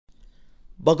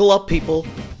Buckle up, people.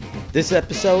 This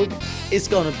episode is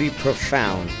going to be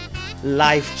profound,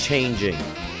 life-changing,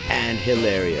 and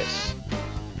hilarious.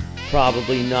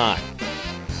 Probably not.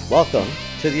 Welcome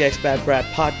to the Expat Brat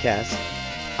Podcast.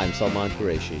 I'm Salman.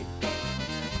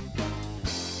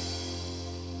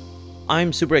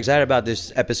 I'm super excited about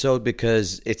this episode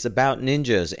because it's about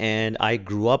ninjas, and I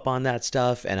grew up on that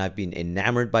stuff, and I've been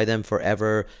enamored by them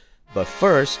forever. But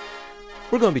first,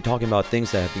 we're going to be talking about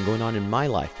things that have been going on in my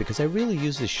life because I really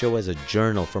use this show as a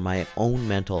journal for my own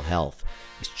mental health.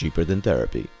 It's cheaper than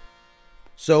therapy.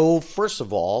 So first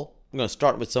of all, I'm going to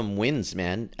start with some wins,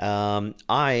 man.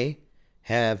 I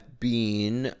have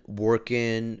been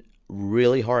working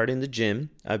really hard in the gym.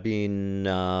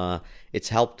 It's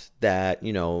helped that,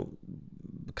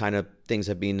 kind of things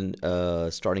have been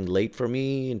starting late for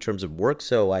me in terms of work.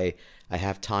 So I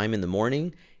have time in the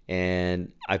morning,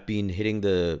 and I've been hitting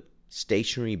the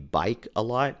stationary bike a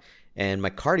lot, and my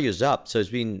cardio's up. So I've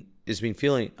been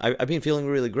feeling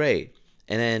really great.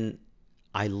 And then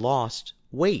I lost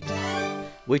weight,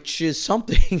 which is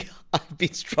something I've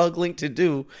been struggling to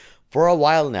do for a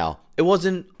while now. It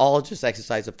wasn't all just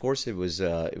exercise, of course. It was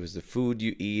the food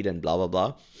you eat and blah blah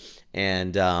blah.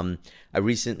 And I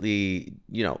recently,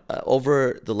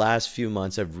 over the last few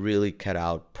months, I've really cut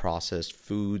out processed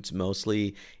foods,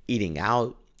 mostly eating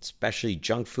out, especially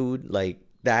junk food. Like,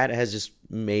 that has just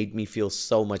made me feel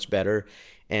so much better.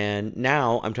 And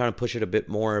now I'm trying to push it a bit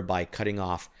more by cutting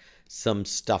off some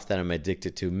stuff that I'm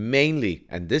addicted to. Mainly,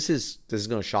 and this is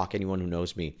going to shock anyone who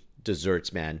knows me,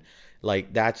 desserts, man.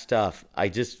 Like, that stuff, I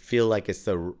just feel like it's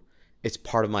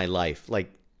part of my life.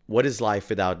 Like, what is life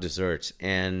without desserts?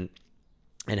 And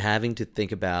having to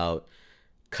think about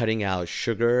cutting out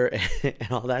sugar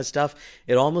and all that stuff,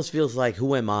 it almost feels like,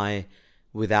 who am I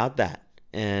without that?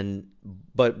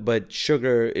 But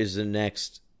sugar is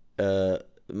is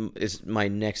my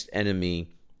next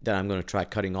enemy that I'm going to try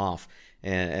cutting off,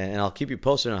 and I'll keep you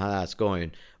posted on how that's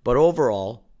going. But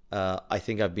overall, I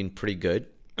think I've been pretty good,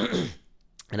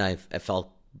 and I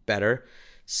felt better.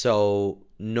 So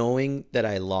knowing that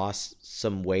I lost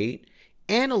some weight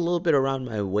and a little bit around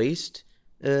my waist,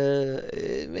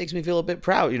 it makes me feel a bit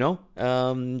proud.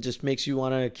 Just makes you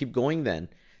want to keep going then.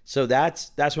 So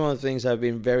that's one of the things I've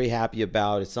been very happy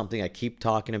about. It's something I keep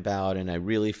talking about, and I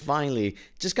really finally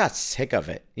just got sick of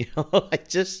it. I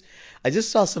just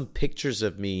saw some pictures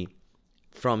of me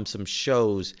from some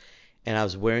shows, and I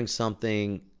was wearing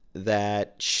something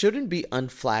that shouldn't be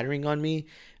unflattering on me,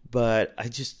 but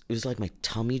it was like my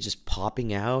tummy just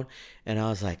popping out, and I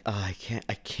was like, oh,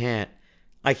 I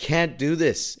can't do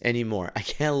this anymore. I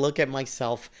can't look at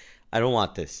myself. I don't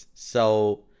want this.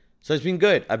 So it's been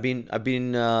good. I've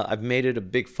made it a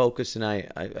big focus, and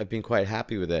I've been quite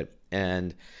happy with it.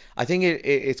 And I think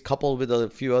it's coupled with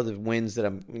a few other wins that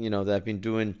that I've been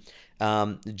doing.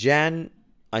 From Jan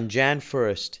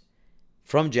 1st,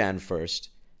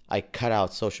 I cut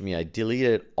out social media. I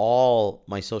deleted all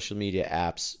my social media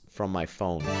apps from my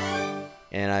phone.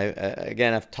 And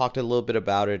I've talked a little bit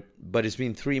about it, but it's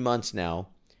been 3 months now,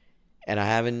 and I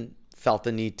haven't felt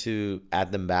the need to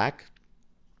add them back.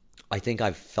 I think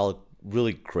I've felt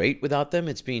really great without them.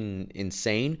 It's been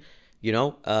insane,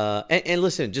 And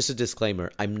listen, just a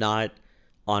disclaimer: I'm not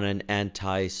on an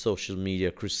anti-social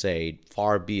media crusade.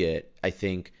 Far be it. I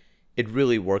think it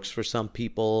really works for some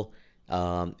people.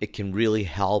 It can really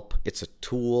help. It's a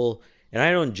tool, and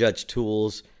I don't judge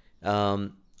tools.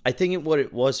 I think what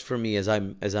it was for me as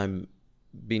I'm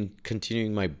been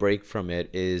continuing my break from it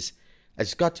is I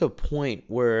just got to a point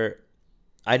where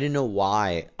I didn't know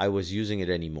why I was using it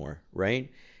anymore, right?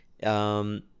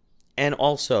 And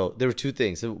also there were two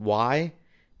things: why,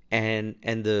 and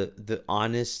the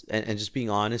honest and just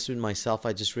being honest with myself.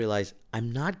 I just realized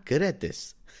I'm not good at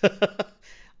this.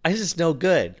 I'm just no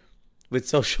good with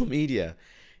social media.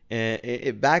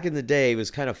 And back in the day, it was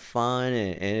kind of fun,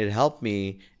 and it helped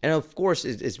me. And of course,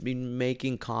 it's been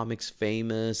making comics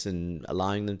famous and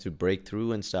allowing them to break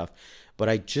through and stuff. But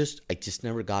I just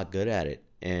never got good at it.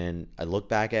 And I look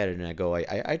back at it and I go,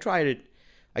 I tried it,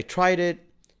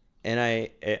 and I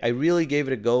really gave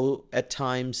it a go at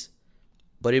times,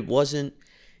 but it wasn't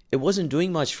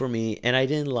doing much for me, and I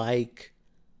didn't like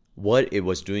what it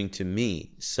was doing to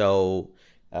me. So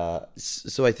I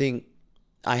think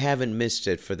I haven't missed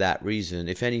it for that reason.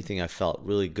 If anything, I felt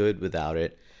really good without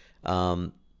it.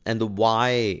 And the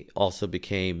why also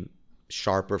became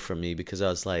sharper for me, because I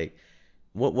was like,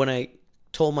 when I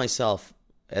told myself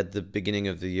at the beginning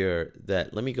of the year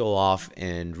that let me go off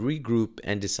and regroup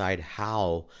and decide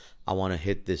how I want to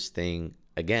hit this thing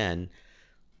again,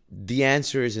 the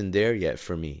answer isn't there yet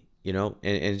for me, and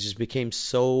it just became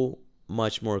so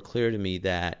much more clear to me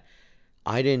that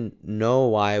I didn't know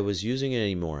why I was using it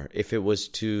anymore. If it was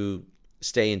to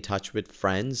stay in touch with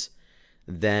friends,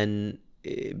 then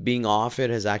being off it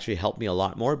has actually helped me a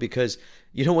lot more because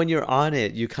when you're on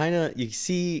it, you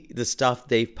see the stuff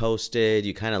they've posted,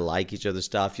 you kind of like each other's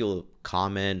stuff, you'll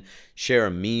comment, share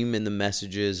a meme in the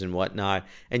messages and whatnot,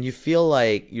 and you feel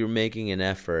like you're making an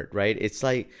effort, right? It's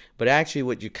like, but actually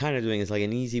what you're kind of doing is like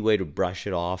an easy way to brush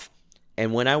it off.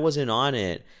 And when I wasn't on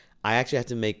it, I actually had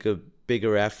to make a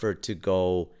bigger effort to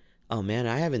go, oh man,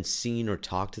 I haven't seen or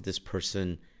talked to this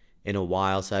person in a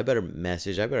while, so I better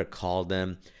message, I better call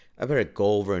them, I better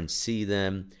go over and see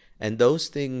them. And those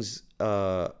things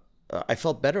I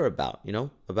felt better about,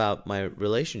 about my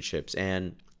relationships.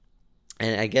 And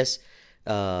I guess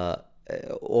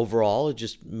overall, it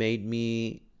just made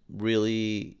me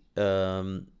really,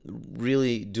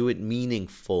 really do it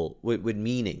meaningful, with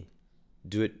meaning.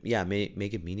 Do it, yeah, make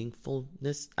it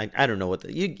meaningfulness. I don't know what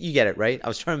you get it, right? I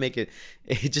was trying to make it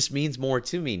just means more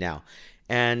to me now.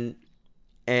 And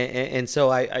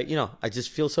so I just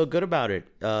feel so good about it.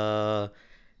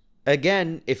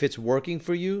 Again, if it's working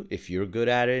for you, if you're good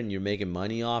at it and you're making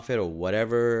money off it or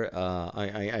whatever,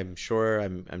 I'm sure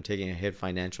I'm taking a hit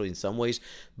financially in some ways,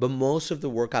 but most of the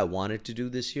work I wanted to do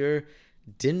this year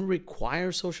didn't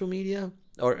require social media,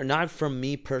 or not from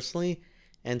me personally,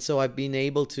 and so I've been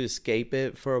able to escape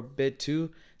it for a bit too.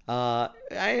 I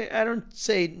don't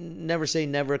never say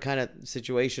never kind of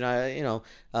situation.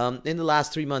 In the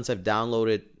last 3 months, I've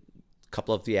downloaded a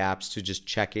couple of the apps to just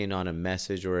check in on a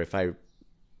message, or if I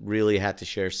really had to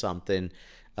share something.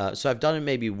 So I've done it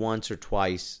maybe once or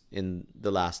twice in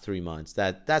the last 3 months.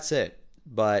 That's it.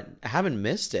 But I haven't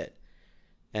missed it.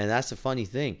 And that's the funny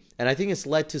thing. And I think it's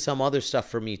led to some other stuff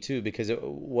for me too, because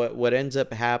what ends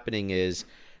up happening is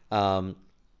for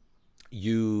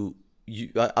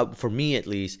me at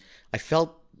least, I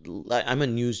felt like I'm a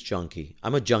news junkie.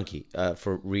 I'm a junkie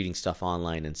for reading stuff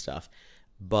online and stuff.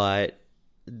 But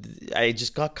I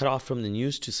just got cut off from the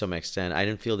news to some extent. I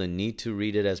didn't feel the need to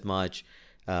read it as much.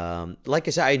 Like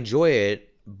I said, I enjoy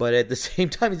it, but at the same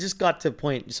time, it just got to a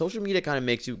point. Social media kind of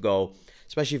makes you go,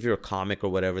 especially if you're a comic or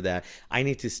whatever, that I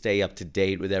need to stay up to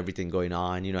date with everything going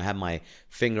on, have my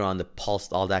finger on the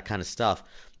pulse, all that kind of stuff.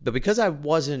 But because I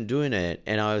wasn't doing it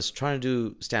and I was trying to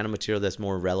do stand-up material that's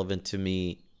more relevant to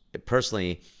me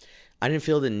personally, I didn't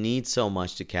feel the need so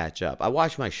much to catch up. I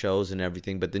watch my shows and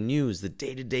everything, but the news, the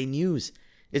day-to-day news,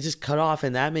 it just cut off,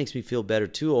 and that makes me feel better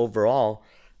too overall,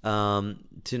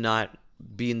 to not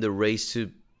be in the race to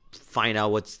find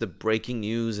out what's the breaking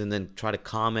news and then try to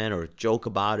comment or joke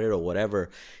about it or whatever.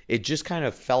 It just kind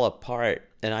of fell apart,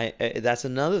 and that's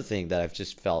another thing that I've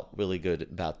just felt really good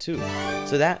about too.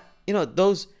 So that,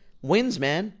 those wins,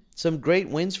 man, some great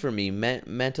wins for me,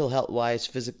 mental health wise,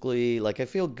 physically. Like, I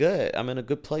feel good. I'm in a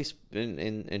good place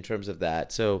in terms of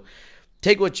that. So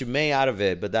take what you may out of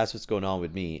it, but that's what's going on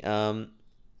with me.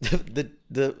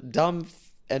 The dumb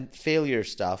and failure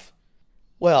stuff.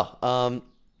 Well,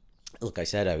 look, I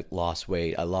said I lost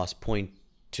weight. I lost 0.20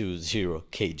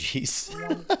 kgs.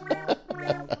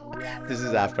 This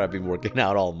is after I've been working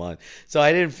out all month, so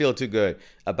I didn't feel too good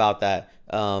about that.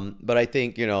 But I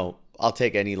think I'll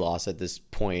take any loss at this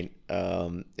point.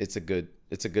 It's a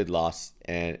good loss,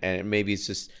 and maybe it's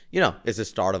just it's the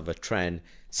start of a trend.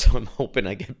 So I'm hoping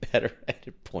I get better at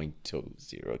 0.20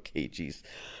 kgs.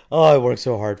 Oh, I worked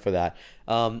so hard for that.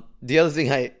 The other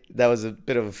thing that was a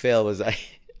bit of a fail was I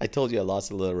told you I lost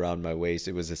a little around my waist.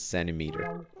 It was a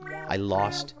centimeter. I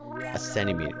lost a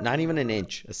centimeter, not even an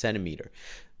inch, a centimeter.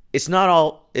 It's not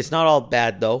all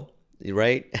bad though,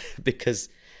 right? Because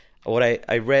what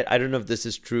I read, I don't know if this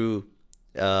is true,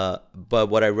 but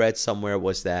what I read somewhere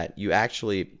was that you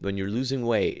actually, when you're losing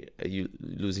weight, you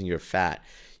losing your fat,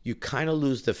 you kind of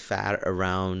lose the fat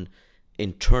around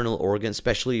internal organs,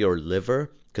 especially your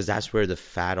liver, because that's where the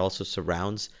fat also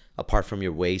surrounds, apart from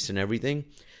your waist and everything.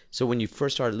 So when you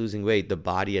first start losing weight, the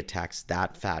body attacks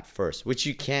that fat first, which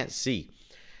you can't see.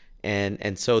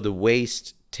 And so the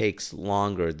waist takes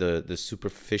longer, the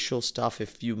superficial stuff,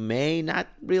 if you may, not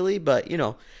really, but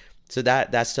so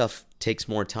that stuff takes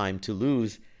more time to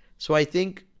lose. So I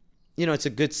think, it's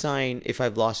a good sign. If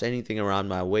I've lost anything around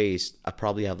my waist, I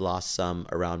probably have lost some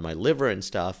around my liver and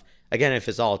stuff. Again, if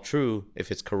it's all true, if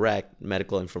it's correct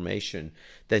medical information,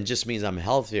 then just means I'm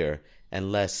healthier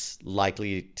and less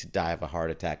likely to die of a heart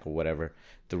attack or whatever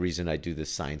the reason I do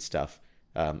this science stuff,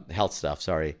 health stuff,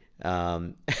 sorry.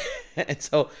 And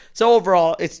so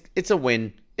overall, it's a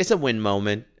win. It's a win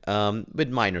moment with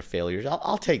minor failures.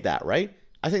 I'll take that, right?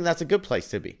 I think that's a good place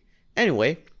to be.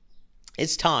 Anyway,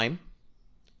 it's time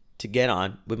to get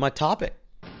on with my topic.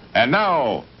 And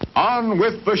now, on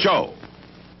with the show.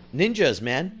 Ninjas,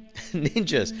 man.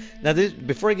 ninjas. Now,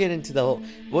 before I get into the whole,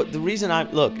 what the reason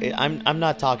I'm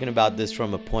not talking about this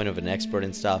from a point of an expert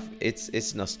and stuff.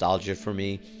 It's nostalgia for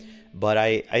me, but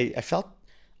I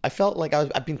felt like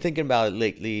I've been thinking about it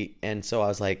lately, and so I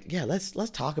was like, yeah, let's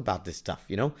talk about this stuff.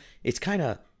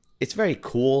 It's very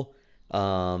cool.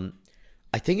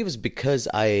 I think it was because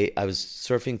I was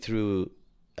surfing through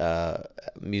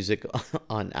music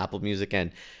on Apple Music,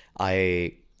 and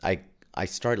I I I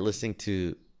started listening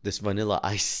to this Vanilla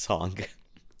Ice song,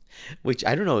 which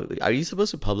I don't know. Are you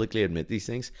supposed to publicly admit these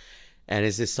things? And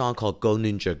it's this song called "Go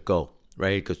Ninja Go,"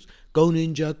 right? It goes "Go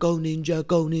Ninja, Go Ninja,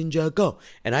 Go Ninja, Go,"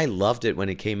 and I loved it when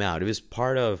it came out. It was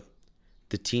part of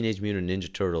the Teenage Mutant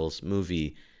Ninja Turtles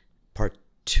movie, Part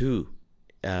Two.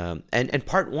 And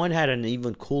part one had an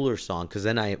even cooler song because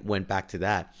then I went back to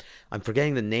that. I'm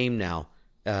forgetting the name now,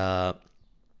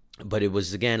 but it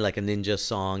was again like a ninja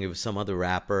song. It was some other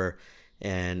rapper,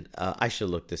 and I should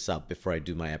look this up before I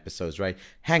do my episodes. Right?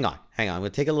 Hang on. I'm gonna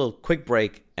take a little quick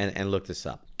break and look this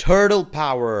up. Turtle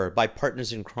Power by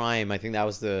Partners in Crime. I think that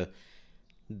was the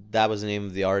name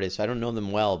of the artist. I don't know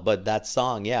them well, but that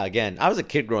song, yeah. Again, I was a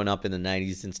kid growing up in the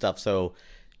 '90s and stuff, so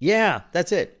yeah,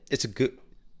 that's it. It's a good.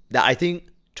 I think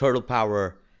Turtle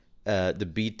Power, the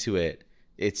beat to it,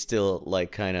 it's still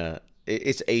like kind of,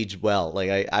 it's aged well.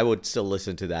 Like I would still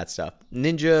listen to that stuff.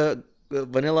 Ninja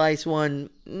Vanilla Ice one,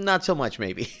 not so much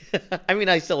maybe. I mean,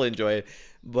 I still enjoy it,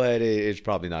 but it's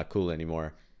probably not cool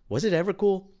anymore. Was it ever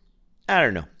cool? I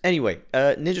don't know. Anyway,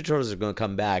 Ninja Turtles are going to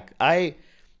come back. I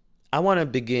want to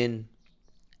begin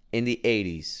in the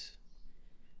 80s.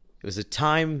 It was a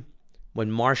time when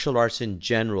martial arts in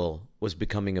general was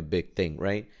becoming a big thing,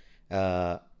 right?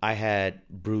 I had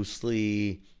Bruce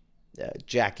Lee,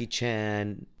 Jackie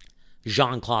Chan,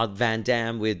 Jean-Claude Van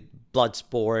Damme with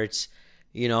Bloodsports,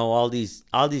 all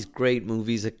these great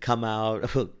movies that come out.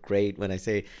 Great when I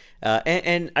say,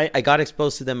 and I got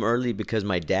exposed to them early because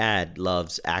my dad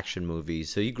loves action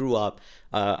movies. So he grew up.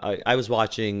 I was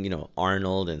watching,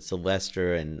 Arnold and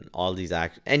Sylvester and all these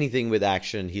anything with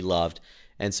action he loved,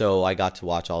 and so I got to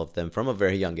watch all of them from a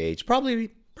very young age.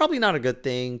 Probably not a good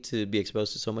thing to be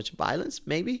exposed to so much violence.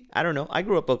 Maybe. I don't know. I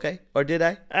grew up okay. Or did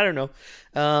I? I don't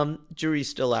know. Jury's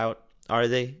still out. Are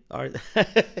they?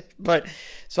 But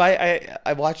so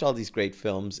I watched all these great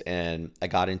films and I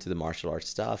got into the martial arts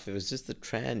stuff. It was just the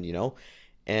trend,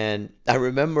 And I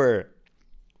remember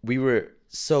we were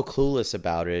so clueless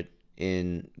about it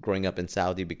in growing up in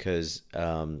Saudi because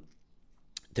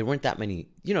there weren't that many,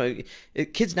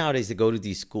 kids nowadays that go to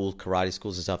these schools, karate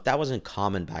schools and stuff. That wasn't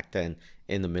common back then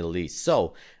in the Middle East.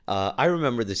 So I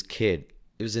remember this kid.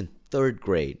 It was in 3rd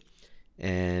grade.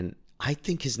 And I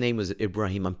think his name was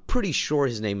Ibrahim. I'm pretty sure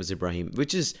his name was Ibrahim,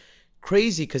 which is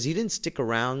crazy because he didn't stick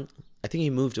around. I think he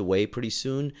moved away pretty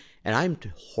soon. And I'm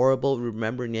horrible at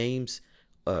remembering names,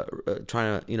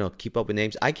 trying to, keep up with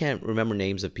names. I can't remember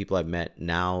names of people I've met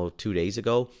now 2 days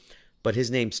ago. But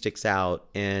his name sticks out,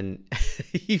 and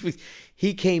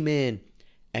he came in,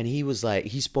 and he was like,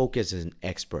 he spoke as an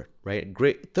expert, right?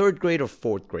 3rd grade or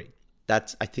 4th grade.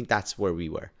 I think that's where we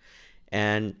were,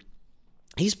 and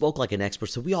he spoke like an expert.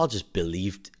 So we all just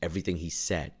believed everything he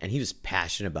said, and he was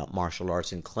passionate about martial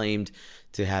arts and claimed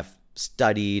to have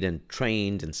studied and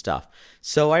trained and stuff.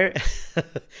 So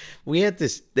we had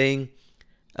this thing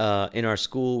in our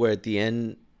school where at the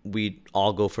end, we'd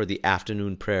all go for the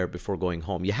afternoon prayer before going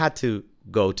home. You had to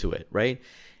go to it, right?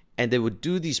 And they would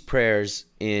do these prayers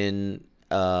in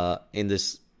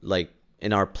this, like,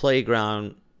 in our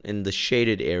playground in the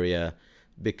shaded area,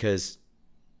 because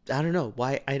I don't know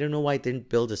why I didn't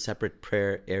build a separate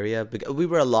prayer area. Because we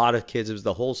were a lot of kids. It was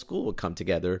the whole school would come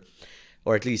together,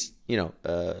 or at least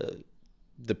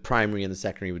the primary and the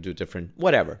secondary would do different.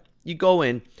 Whatever. You go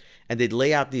in. And they'd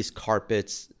lay out these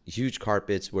carpets, huge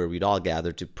carpets, where we'd all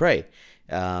gather to pray.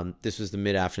 This was the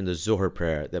mid-afternoon, the Zuhr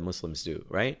prayer that Muslims do,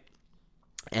 right?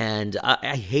 And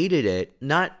I hated it,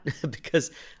 not because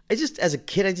as a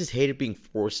kid, I just hated being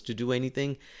forced to do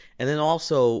anything. And then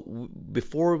also,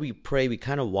 before we pray, we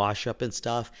kind of wash up and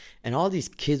stuff. And all these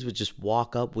kids would just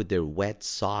walk up with their wet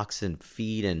socks and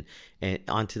feet and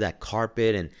onto that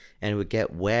carpet, and it would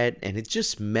get wet, and it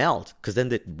just melt. Because then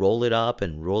they'd roll it up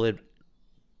and roll it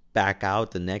back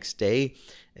out the next day,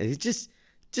 and it's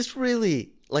just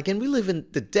really like, and we live in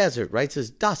the desert, right? So it's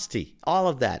dusty, all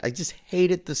of that. I just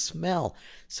hated the smell.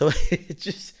 So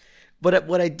but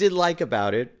what I did like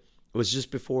about it was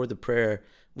just before the prayer,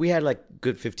 we had like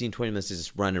good 15-20 minutes to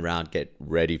just run around, get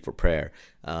ready for prayer.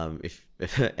 And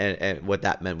what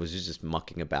that meant was just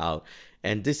mucking about.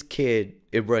 And this kid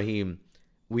Ibrahim,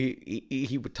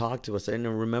 he would talk to us, and I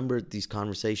remember these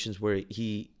conversations where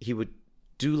he would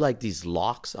do like these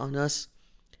locks on us,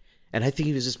 And I think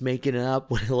he was just making it up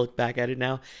when I look back at it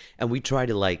now. And we tried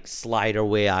to like slide our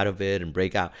way out of it and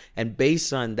break out. And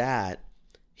based on that,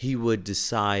 he would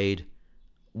decide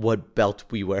what belt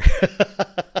we wear.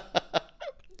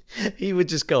 He would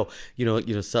just go,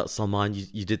 Salman,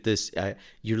 you did this.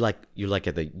 You're like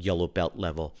at the yellow belt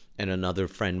level, and another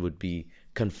friend would be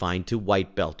confined to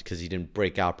white belt because he didn't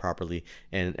break out properly,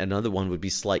 and another one would be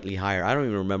slightly higher. I don't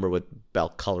even remember what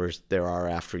belt colors there are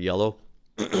after yellow,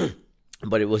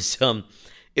 but it was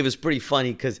pretty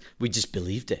funny because we just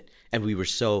believed it, and we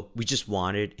just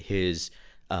wanted his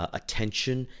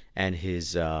attention and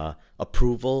his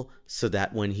approval, so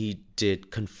that when he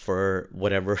did confer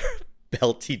whatever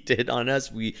belt he did on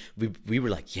us, we were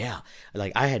like, yeah.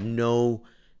 Like, I had no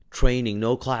training,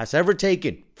 no class ever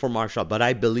taken for martial art, but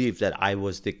I believed that I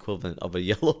was the equivalent of a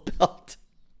yellow belt.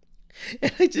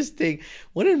 And I just think,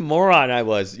 what a moron I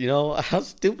was. How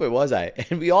stupid was I?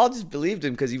 And we all just believed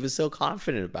him because he was so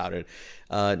confident about it.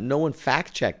 No one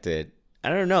fact checked it. I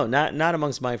don't know, not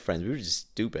amongst my friends. We were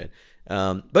just stupid.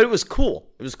 But it was cool.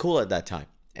 It was cool at that time.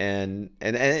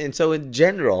 And so in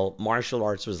general, martial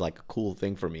arts was like a cool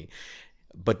thing for me.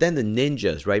 But then the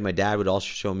ninjas, right? My dad would also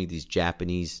show me these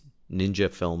Japanese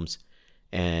ninja films,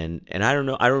 and I don't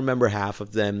know, I don't remember half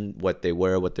of them, what they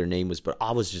were, what their name was, but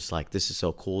I was just like, this is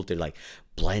so cool. They're like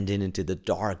blending into the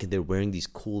dark, and they're wearing these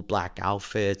cool black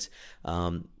outfits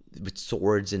with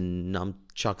swords and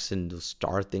nunchucks and those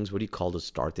star things. What do you call those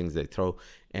star things they throw?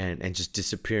 And just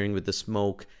disappearing with the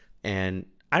smoke. And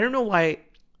I don't know why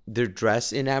their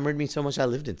dress enamored me so much. I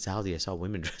lived in Saudi. I saw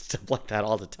women dressed up like that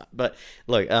all the time. But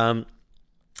look,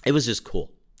 it was just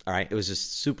cool. All right. It was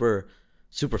just super,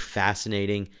 super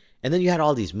fascinating. And then you had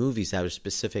all these movies that were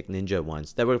specific ninja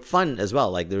ones that were fun as well.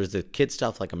 Like there was the kid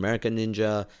stuff like American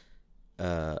Ninja.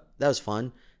 That was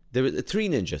fun. There were the three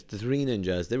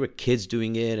ninjas. There were kids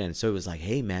doing it. And so it was like,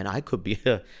 hey man, I could be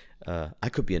a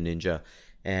ninja.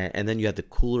 And then you had the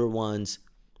cooler ones.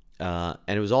 And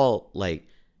it was all like,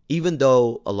 even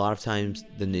though a lot of times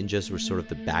the ninjas were sort of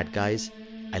the bad guys,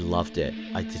 I loved it.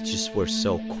 They just were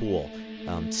so cool.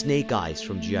 Snake Eyes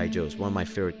from G.I. Joe is one of my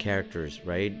favorite characters,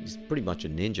 right? He's pretty much a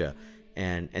ninja.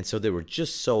 And so they were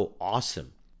just so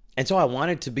awesome. And so I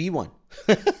wanted to be one.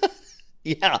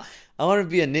 Yeah, I wanted to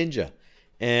be a ninja.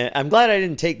 And I'm glad I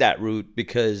didn't take that route,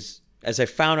 because as I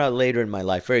found out later in my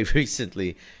life, very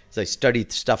recently, as I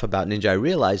studied stuff about ninja, I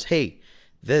realized, hey,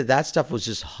 that stuff was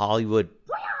just Hollywood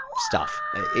stuff.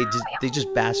 They just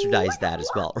bastardized that as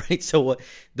well, right? So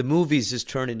the movies just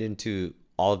turn it into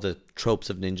all of the tropes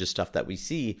of ninja stuff that we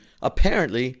see.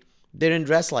 Apparently, they didn't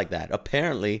dress like that.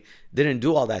 Apparently, they didn't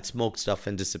do all that smoke stuff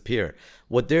and disappear.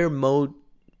 What their mode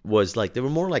was like, they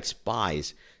were more like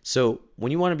spies. So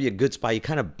when you want to be a good spy, you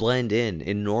kind of blend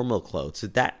in normal clothes. So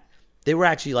that they were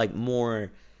actually like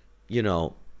more,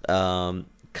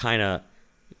 kind of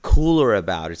cooler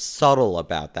about it, subtle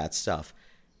about that stuff.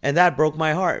 And that broke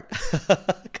my heart,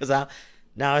 because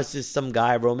now it's just some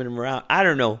guy roaming him around. I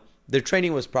don't know. Their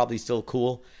training was probably still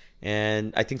cool,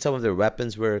 and I think some of their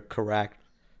weapons were correct.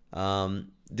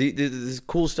 The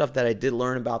cool stuff that I did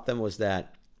learn about them was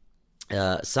that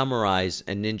samurais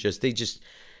and ninjas,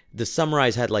 the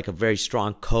samurais had like a very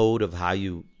strong code of how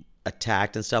you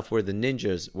attacked and stuff, whereas the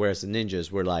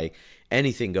ninjas were like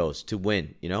anything goes to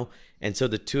win, And so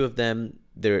the two of them,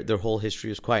 their whole history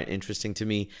was quite interesting to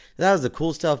me. That was the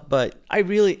cool stuff, but I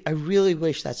really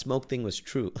wish that smoke thing was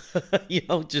true.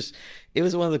 It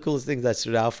was one of the coolest things that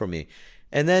stood out for me.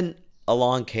 And then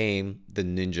along came the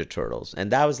Ninja Turtles,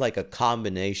 and that was like a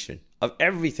combination of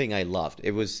everything I loved.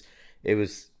 It was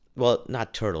well,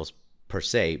 not turtles per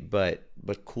se, but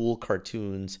cool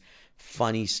cartoons,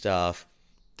 funny stuff,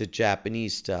 the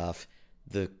Japanese stuff,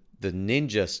 the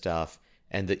ninja stuff,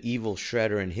 and the evil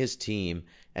Shredder and his team,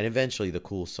 and eventually the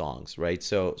cool songs, right?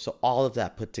 So all of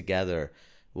that put together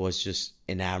was just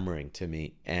enamoring to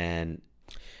me.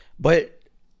 But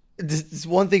this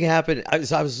one thing happened. I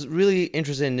was really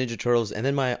interested in Ninja Turtles, and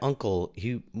then my uncle,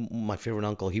 my favorite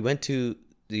uncle, he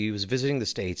was visiting the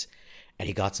States, and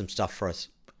he got some stuff for us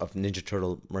of Ninja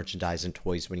Turtle merchandise and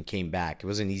toys when he came back. It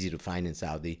wasn't easy to find in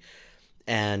Saudi,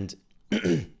 and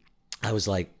I was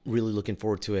like really looking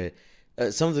forward to it.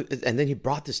 And then he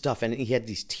brought this stuff, and he had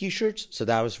these T-shirts, so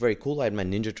that was very cool. I had my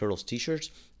Ninja Turtles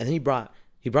T-shirts, and then he brought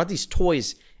these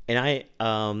toys, and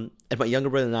and my younger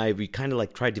brother and I, we kind of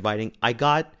like tried dividing.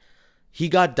 He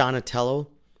got Donatello,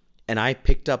 and I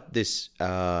picked up this.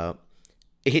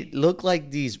 It looked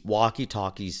like these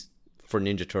walkie-talkies for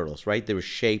Ninja Turtles, right? They were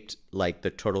shaped like the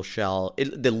turtle shell.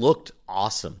 They looked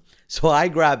awesome, so I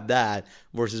grabbed that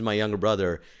versus my younger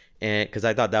brother, and because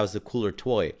I thought that was the cooler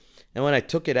toy. And when I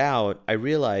took it out, I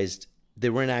realized they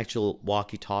weren't actual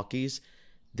walkie-talkies.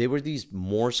 they were these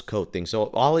Morse code things. So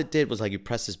all it did was like you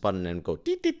press this button and go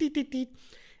deet, deet, deet, deet, deet.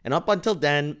 And up until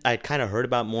then, I'd kind of heard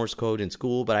about Morse code in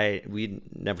school, but we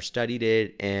never studied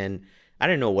it, and I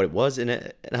didn't know what it was, and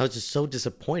I was just so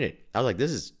disappointed. I was like,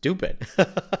 this is stupid.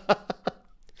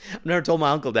 I've never told my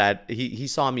uncle that. He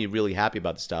saw me really happy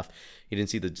about the stuff. He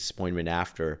didn't see the disappointment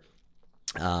after.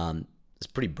 It's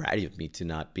pretty bratty of me to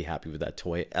not be happy with that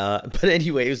toy. But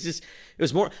anyway, it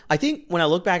was more, I think when I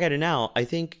look back at it now, I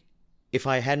think if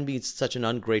I hadn't been such an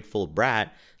ungrateful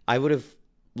brat, I would have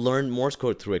learned Morse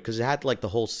code through it, because it had like the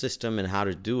whole system and how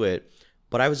to do it.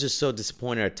 But I was just so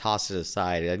disappointed I tossed it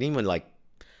aside. I didn't even like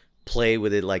play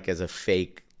with it like as a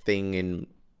fake thing in,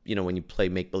 when you play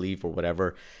make believe or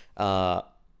whatever. That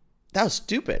was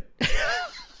stupid.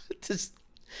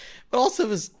 But also it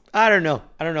was, I don't know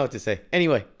what to say.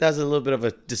 Anyway, that was a little bit of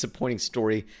a disappointing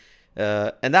story.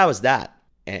 And that was that.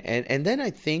 And then I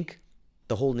think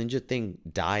the whole ninja thing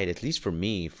died, at least for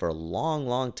me, for a long,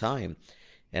 long time.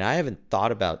 And I haven't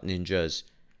thought about ninjas,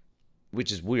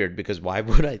 which is weird, because why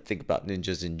would I think about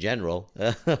ninjas in general?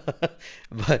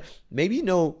 But maybe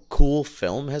no cool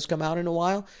film has come out in a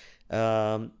while.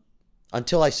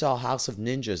 Until I saw House of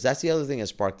Ninjas. That's the other thing that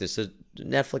sparked this. So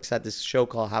Netflix had this show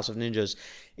called House of Ninjas.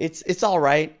 It's all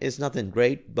right. It's nothing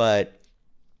great, but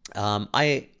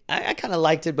I kind of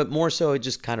liked it. But more so, it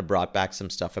just kind of brought back some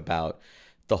stuff about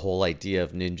the whole idea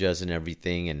of ninjas and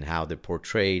everything, and how they're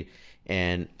portrayed,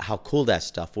 and how cool that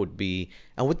stuff would be.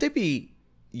 And would they be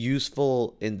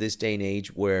useful in this day and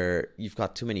age where you've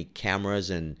got too many cameras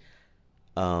and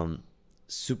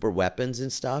super weapons and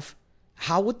stuff?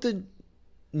 How would the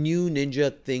new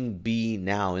ninja thing be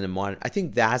now in the modern? I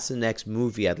think that's the next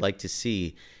movie I'd like to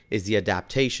see, is the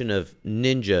adaptation of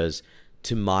ninjas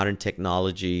to modern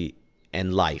technology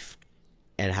and life,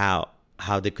 and how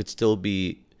they could still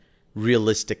be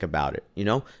realistic about it.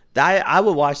 I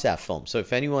would watch that film. So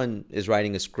if anyone is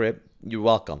writing a script, you're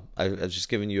welcome. I've just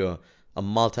given you a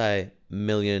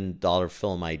multi-million-dollar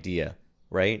film idea,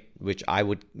 right? Which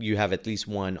you have at least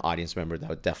one audience member that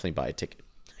would definitely buy a ticket.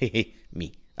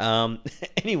 Me.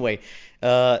 Anyway,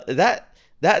 that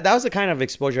was the kind of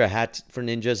exposure I had for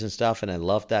ninjas and stuff, and I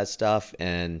loved that stuff.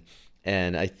 And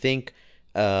I think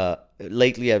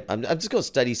lately I'm just gonna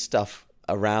study stuff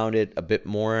around it a bit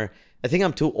more. I think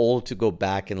I'm too old to go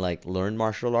back and like learn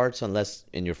martial arts, unless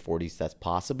in your 40s that's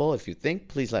possible. If you think,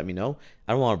 please let me know.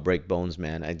 I don't want to break bones,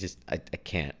 man. I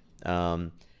can't.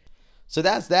 So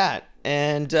that's that.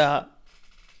 And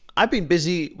I've been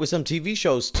busy with some TV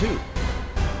shows too.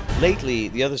 Lately,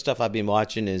 the other stuff I've been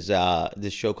watching is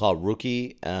this show called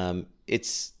Rookie.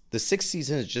 It's the 6th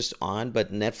season is just on,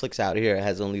 but Netflix out here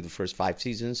has only the first 5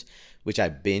 seasons, which I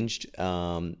binged.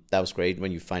 That was great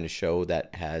when you find a show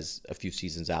that has a few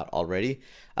seasons out already.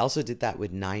 I also did that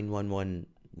with 911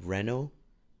 Reno.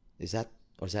 Is that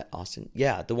Austin?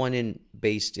 Yeah, the one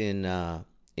based in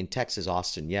Texas,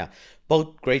 Austin. Yeah,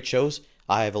 both great shows.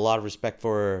 I have a lot of respect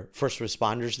for first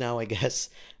responders now, I guess,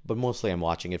 but mostly I'm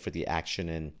watching it for the action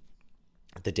and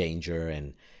the danger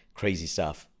and crazy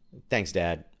stuff. Thanks,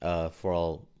 Dad, for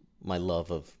all my love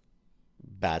of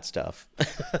bad stuff.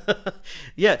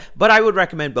 Yeah, but I would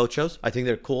recommend both shows. I think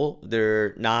they're cool.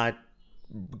 They're not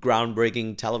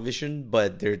groundbreaking television,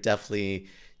 but they're definitely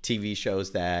TV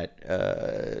shows that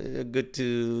are good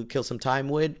to kill some time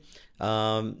with.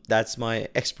 That's my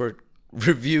expert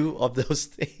review of those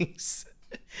things.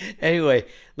 Anyway,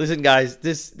 listen, guys,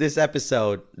 this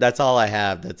episode, that's all I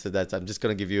have. That's I'm just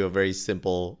gonna give you a very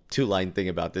simple 2-line thing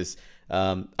about this.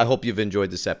 I hope you've enjoyed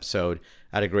this episode.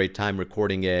 I had a great time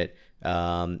recording it.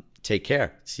 Take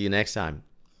care. See you next time.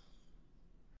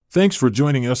 Thanks for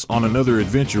joining us on another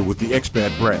adventure with the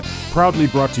Expat Brat, proudly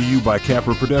brought to you by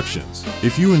Capra Productions.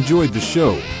 If you enjoyed the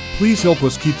show, please help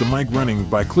us keep the mic running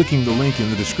by clicking the link in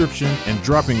the description and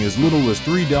dropping as little as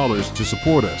 $3 to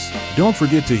support us. Don't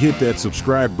forget to hit that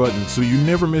subscribe button so you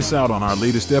never miss out on our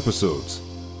latest episodes.